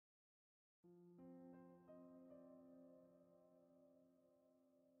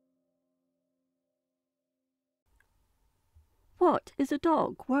What is a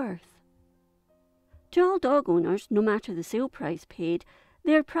dog worth? To all dog owners, no matter the sale price paid,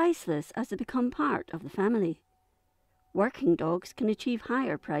 they are priceless as they become part of the family. Working dogs can achieve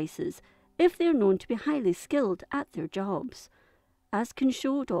higher prices if they are known to be highly skilled at their jobs, as can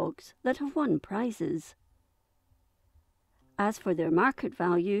show dogs that have won prizes. As for their market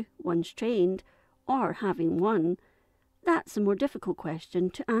value, once trained, or having won, that's a more difficult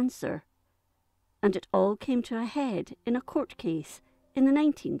question to answer. And it all came to a head in a court case in the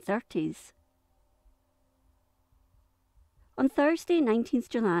 1930s. On Thursday, 19th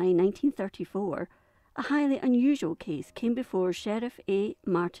July 1934, a highly unusual case came before Sheriff A.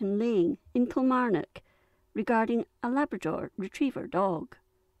 Martin Lang in Kilmarnock regarding a Labrador retriever dog.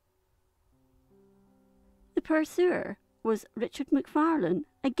 The pursuer was Richard McFarlane,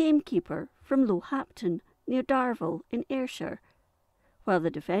 a gamekeeper from Lowhampton near Darvel in Ayrshire, while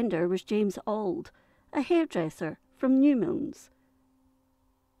the defender was James Auld, a hairdresser from Newmilns.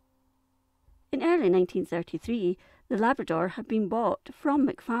 In early 1933, the Labrador had been bought from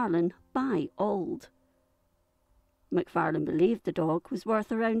McFarlane by Auld. McFarlane believed the dog was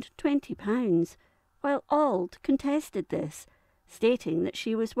worth around £20, while Auld contested this, stating that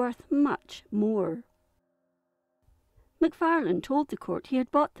she was worth much more. McFarlane told the court he had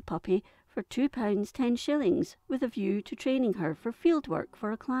bought the puppy for £2 10 with a view to training her for field work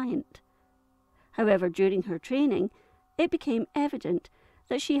for a client. However, during her training, it became evident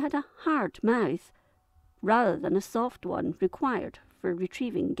that she had a hard mouth, rather than a soft one required for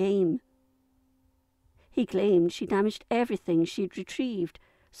retrieving game. He claimed she damaged everything she'd retrieved,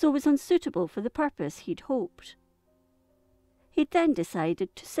 so was unsuitable for the purpose he'd hoped. He then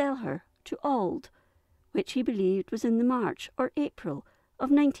decided to sell her to Auld, which he believed was in the March or April of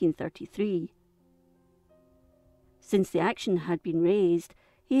 1933. Since the action had been raised,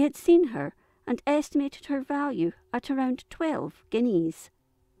 he had seen her and estimated her value at around 12 guineas.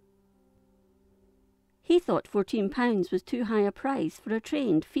 He thought £14 was too high a price for a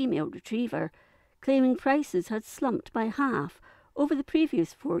trained female retriever, claiming prices had slumped by half over the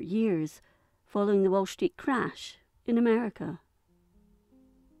previous 4 years, following the Wall Street crash in America.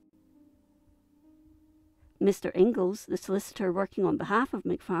 Mr. Ingalls, the solicitor working on behalf of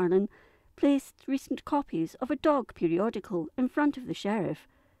McFarlane, placed recent copies of a dog periodical in front of the sheriff,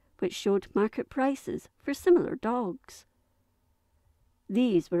 which showed market prices for similar dogs.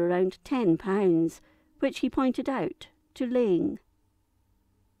 These were around £10, which he pointed out to Lang.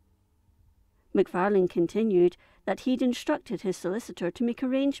 McFarlane continued that he'd instructed his solicitor to make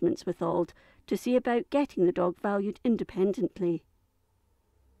arrangements with Auld to see about getting the dog valued independently.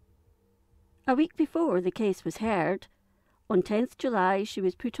 A week before the case was heard, on 10th July she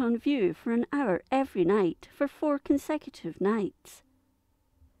was put on view for an hour every night for 4 consecutive nights.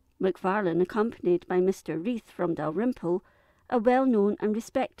 McFarlane, accompanied by Mr. Reith from Dalrymple, a well-known and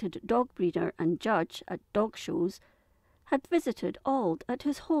respected dog breeder and judge at dog shows, had visited Auld at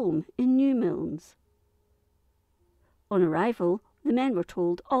his home in Newmilns. On arrival, the men were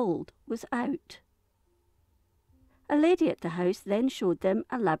told Auld was out. A lady at the house then showed them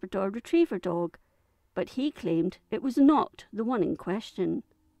a Labrador retriever dog, but he claimed it was not the one in question.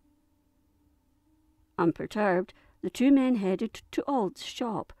 Unperturbed, the 2 men headed to Auld's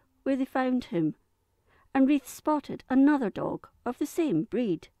shop, where they found him, and Reith spotted another dog of the same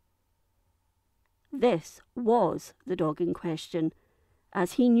breed. This was the dog in question,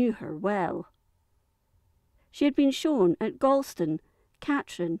 as he knew her well. She had been shown at Galston,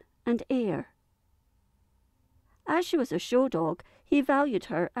 Catrine and Ayr. As she was a show dog, he valued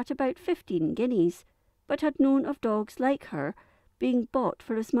her at about 15 guineas, but had known of dogs like her being bought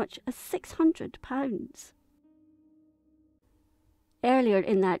for as much as £600. Earlier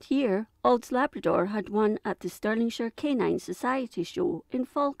in that year, Auld's Labrador had won at the Stirlingshire Canine Society show in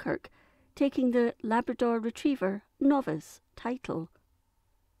Falkirk, taking the Labrador Retriever Novice title.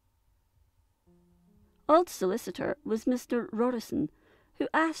 Auld's solicitor was Mr. Rorison, who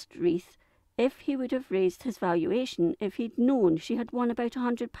asked Reith if he would have raised his valuation if he'd known she had won about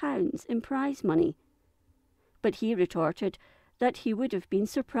 £100 in prize money. But he retorted that he would have been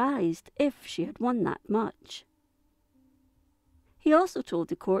surprised if she had won that much. He also told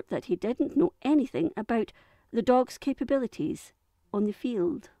the court that he didn't know anything about the dog's capabilities on the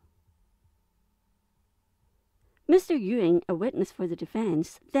field. Mr. Ewing, a witness for the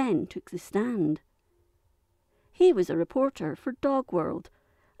defence, then took the stand. He was a reporter for Dog World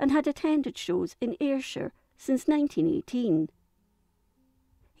and had attended shows in Ayrshire since 1918.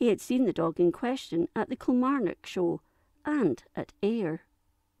 He had seen the dog in question at the Kilmarnock show and at Ayr.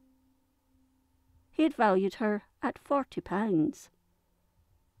 He had valued her at £40.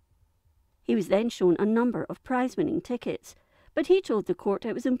 He was then shown a number of prize-winning tickets, but he told the court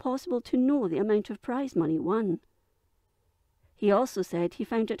it was impossible to know the amount of prize money won. He also said he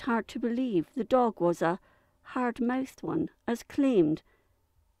found it hard to believe the dog was a hard-mouthed one, as claimed,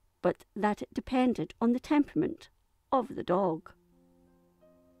 but that it depended on the temperament of the dog.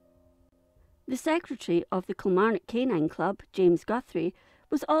 The secretary of the Kilmarnock Canine Club, James Guthrie,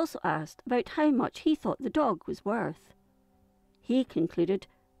 was also asked about how much he thought the dog was worth. He concluded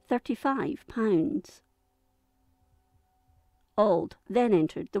 £35. Auld then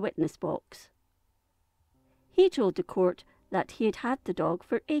entered the witness box. He told the court that he had had the dog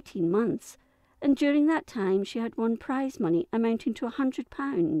for 18 months, and during that time she had won prize money amounting to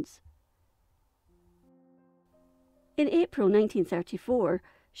 £100. In April 1934,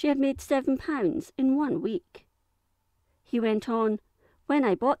 she had made £7 in 1 week. He went on, "When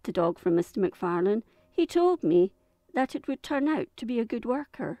I bought the dog from Mr. McFarlane, he told me that it would turn out to be a good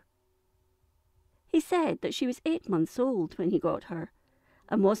worker. He said that she was 8 months old when he got her,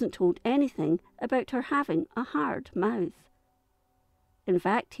 and wasn't told anything about her having a hard mouth. In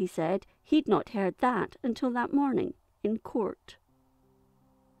fact, he said he'd not heard that until that morning in court."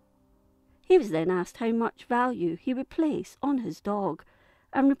 He was then asked how much value he would place on his dog,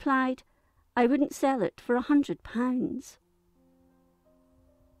 and replied, "I wouldn't sell it for £100.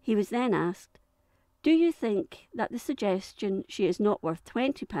 He was then asked, "Do you think that the suggestion she is not worth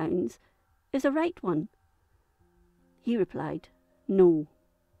 £20 is a right one?" He replied, "No."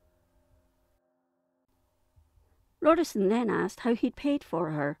 Robertson then asked how he'd paid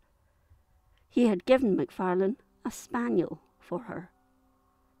for her. He had given McFarlane a spaniel for her.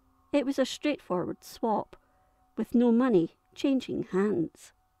 It was a straightforward swap, with no money changing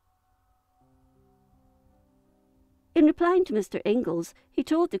hands. In replying to Mr. Ingalls, he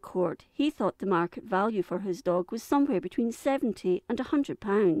told the court he thought the market value for his dog was somewhere between £70 and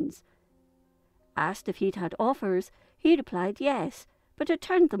 £100. Asked if he'd had offers, he replied yes, but had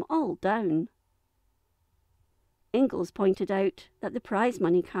turned them all down. Ingalls pointed out that the prize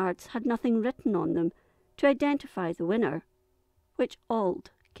money cards had nothing written on them to identify the winner, which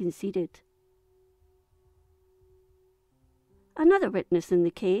Auld conceded. Another witness in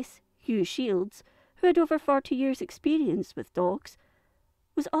the case, Hugh Shields, who had over 40 years' experience with dogs,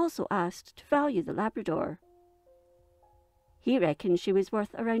 was also asked to value the Labrador. He reckoned she was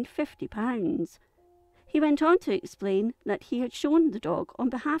worth around £50. He went on to explain that he had shown the dog on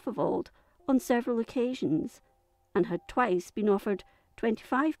behalf of Auld on several occasions, and had twice been offered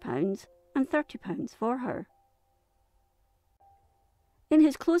 £25 and £30 for her. In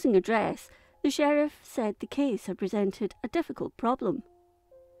his closing address, the sheriff said the case had presented a difficult problem.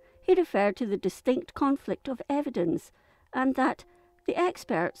 He referred to the distinct conflict of evidence, and that the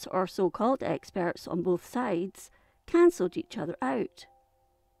experts, or so-called experts on both sides, cancelled each other out.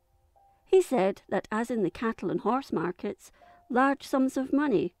 He said that, as in the cattle and horse markets, large sums of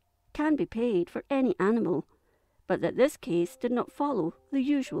money can be paid for any animal, but that this case did not follow the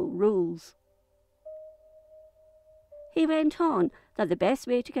usual rules. He went on that the best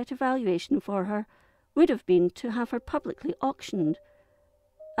way to get a valuation for her would have been to have her publicly auctioned,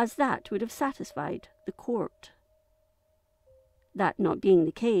 as that would have satisfied the court. That not being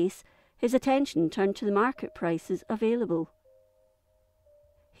the case, his attention turned to the market prices available.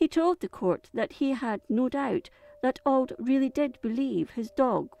 He told the court that he had no doubt that Auld really did believe his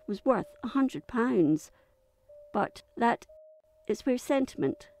dog was worth £100, but that is where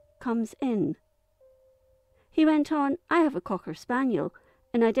sentiment comes in. He went on, "I have a Cocker Spaniel,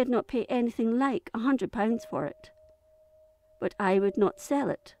 and I did not pay anything like £100 for it. But I would not sell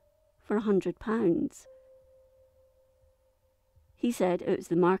it for £100. He said it was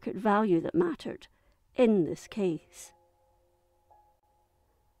the market value that mattered in this case.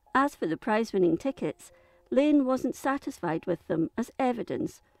 As for the prize-winning tickets, Lane wasn't satisfied with them as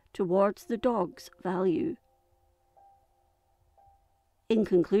evidence towards the dog's value. In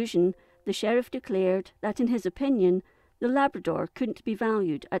conclusion, the sheriff declared that, in his opinion, the Labrador couldn't be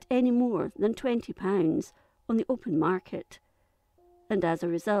valued at any more than £20 on the open market, and as a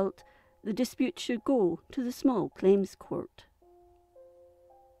result, the dispute should go to the Small Claims Court.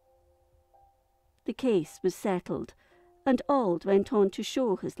 The case was settled, and Auld went on to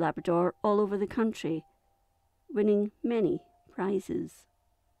show his Labrador all over the country, winning many prizes.